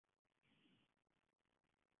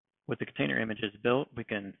With the container images built, we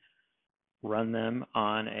can run them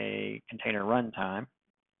on a container runtime,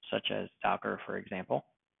 such as Docker, for example.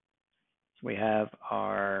 So we have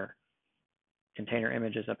our container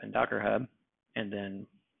images up in Docker Hub, and then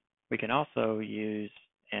we can also use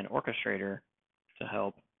an orchestrator to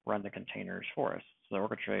help run the containers for us. So the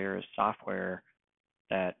orchestrator is software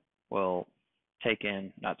that will take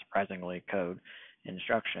in, not surprisingly, code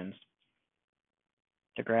instructions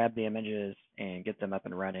to grab the images and get them up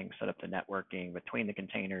and running, set up the networking between the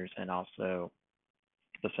containers, and also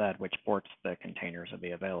decide which ports the containers will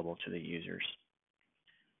be available to the users.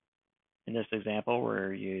 In this example,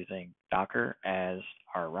 we're using Docker as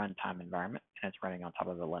our runtime environment, and it's running on top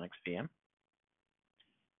of a Linux VM.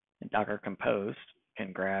 And Docker Compose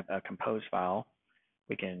can grab a compose file.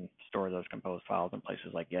 We can store those compose files in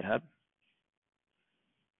places like GitHub.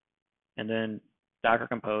 And then Docker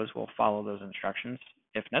Compose will follow those instructions.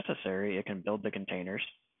 If necessary, it can build the containers.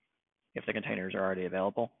 If the containers are already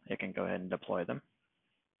available, it can go ahead and deploy them.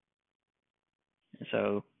 And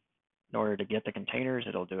so in order to get the containers,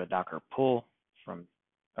 it'll do a Docker pull from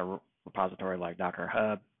a repository like Docker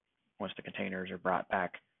Hub. Once the containers are brought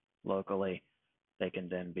back locally, they can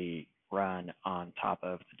then be run on top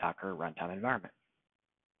of the Docker runtime environment.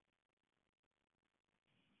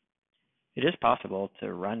 It is possible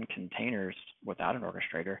to run containers without an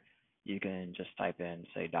orchestrator. You can just type in,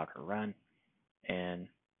 say, Docker run, and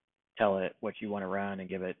tell it what you want to run and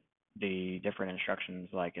give it the different instructions.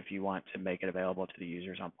 Like if you want to make it available to the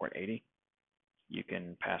users on port 80, you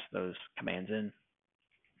can pass those commands in.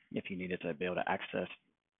 If you need it to be able to access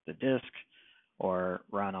the disk or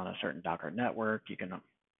run on a certain Docker network, you can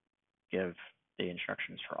give the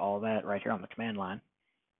instructions for all of that right here on the command line,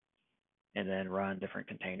 and then run different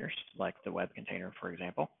containers, like the web container, for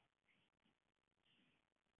example.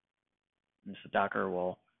 And so Docker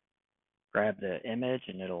will grab the image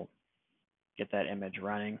and it'll get that image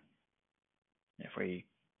running. If we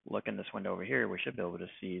look in this window over here, we should be able to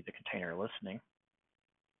see the container listening.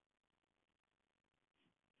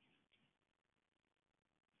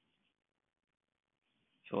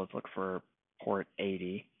 So let's look for port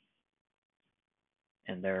 80.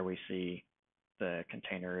 And there we see the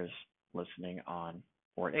container is listening on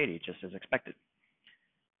port 80, just as expected.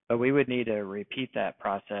 But we would need to repeat that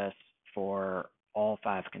process for all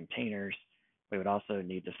 5 containers. We would also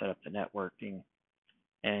need to set up the networking.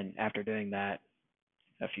 And after doing that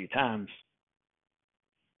a few times,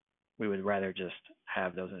 we would rather just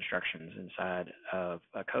have those instructions inside of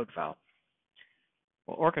a code file.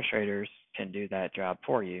 Well, orchestrators can do that job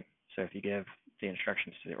for you. So if you give the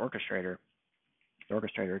instructions to the orchestrator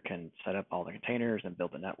can set up all the containers and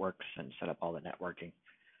build the networks and set up all the networking.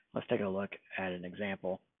 Let's take a look at an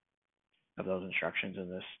example of those instructions in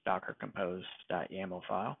this Docker compose.yaml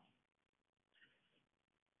file.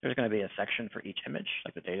 There's going to be a section for each image,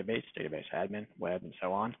 like the database admin, web, and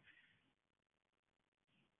so on.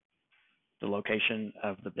 The location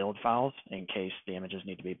of the build files in case the images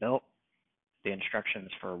need to be built. The instructions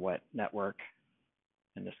for what network,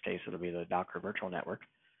 in this case it'll be the Docker virtual network,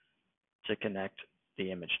 to connect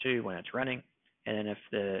the image to when it's running. And then if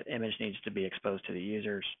the image needs to be exposed to the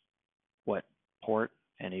users, what port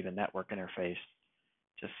and even network interface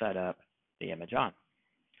to set up the image on.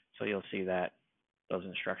 So you'll see that those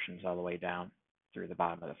instructions all the way down through the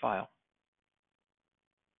bottom of the file.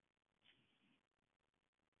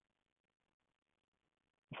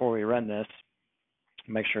 Before we run this,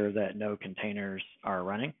 make sure that no containers are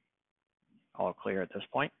running. All clear at this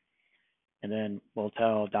point. And then we'll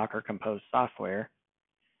tell Docker Compose software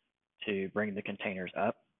to bring the containers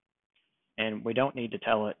up. And we don't need to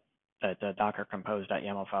tell it that the Docker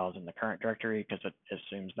compose.yaml file is in the current directory because it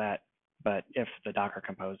assumes that. But if the Docker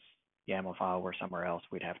Compose YAML file were somewhere else,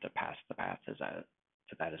 we'd have to pass the path to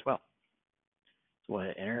that as well. So we'll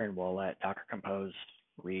hit enter and we'll let Docker Compose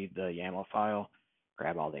read the YAML file,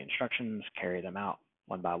 grab all the instructions, carry them out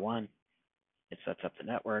one by one. It sets up the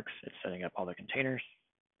networks, it's setting up all the containers,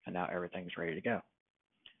 and now everything's ready to go.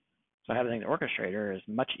 So having the orchestrator is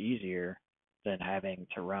much easier than having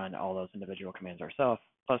to run all those individual commands ourselves.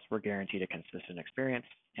 Plus, we're guaranteed a consistent experience,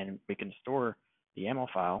 and we can store the YAML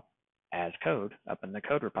file as code up in the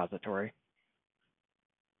code repository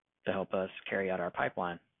to help us carry out our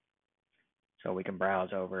pipeline. So we can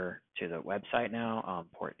browse over to the website now on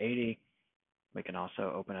port 80. We can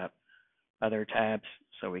also open up other tabs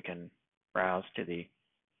so we can browse to the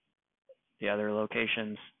other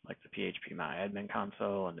locations like the phpMyAdmin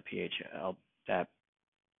console and the PHLDAP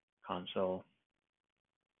console.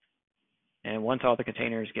 And once all the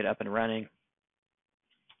containers get up and running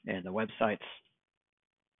and the website's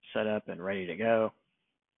set up and ready to go,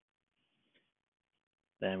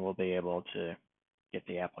 then we'll be able to get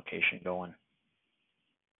the application going.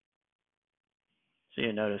 So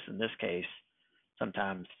you notice in this case,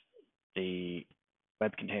 sometimes the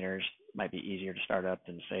web containers might be easier to start up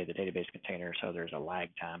than, say, the database container, so there's a lag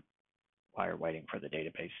time while you're waiting for the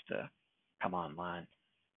database to come online.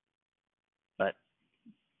 But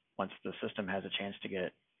once the system has a chance to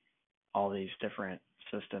get all these different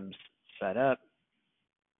systems set up,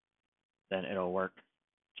 then it'll work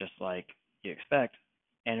just like you expect,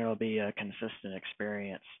 and it'll be a consistent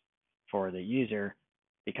experience for the user,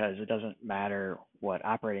 because it doesn't matter what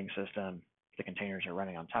operating system the containers are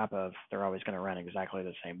running on top of, they're always going to run exactly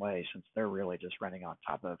the same way, since they're really just running on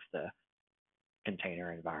top of the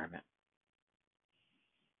container environment.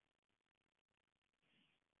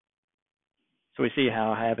 So we see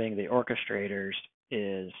how having the orchestrators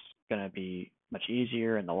is going to be much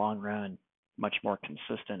easier in the long run, much more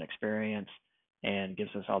consistent experience, and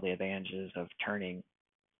gives us all the advantages of turning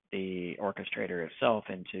the orchestrator itself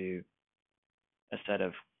into a set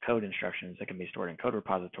of code instructions that can be stored in code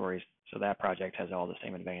repositories. So that project has all the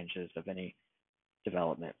same advantages of any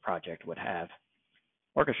development project would have.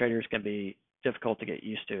 Orchestrators can be difficult to get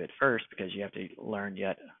used to at first because you have to learn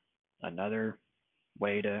yet another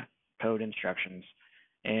way to code instructions,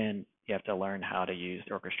 and you have to learn how to use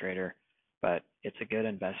the orchestrator. But it's a good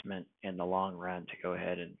investment in the long run to go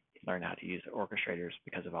ahead and learn how to use the orchestrators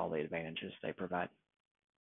because of all the advantages they provide.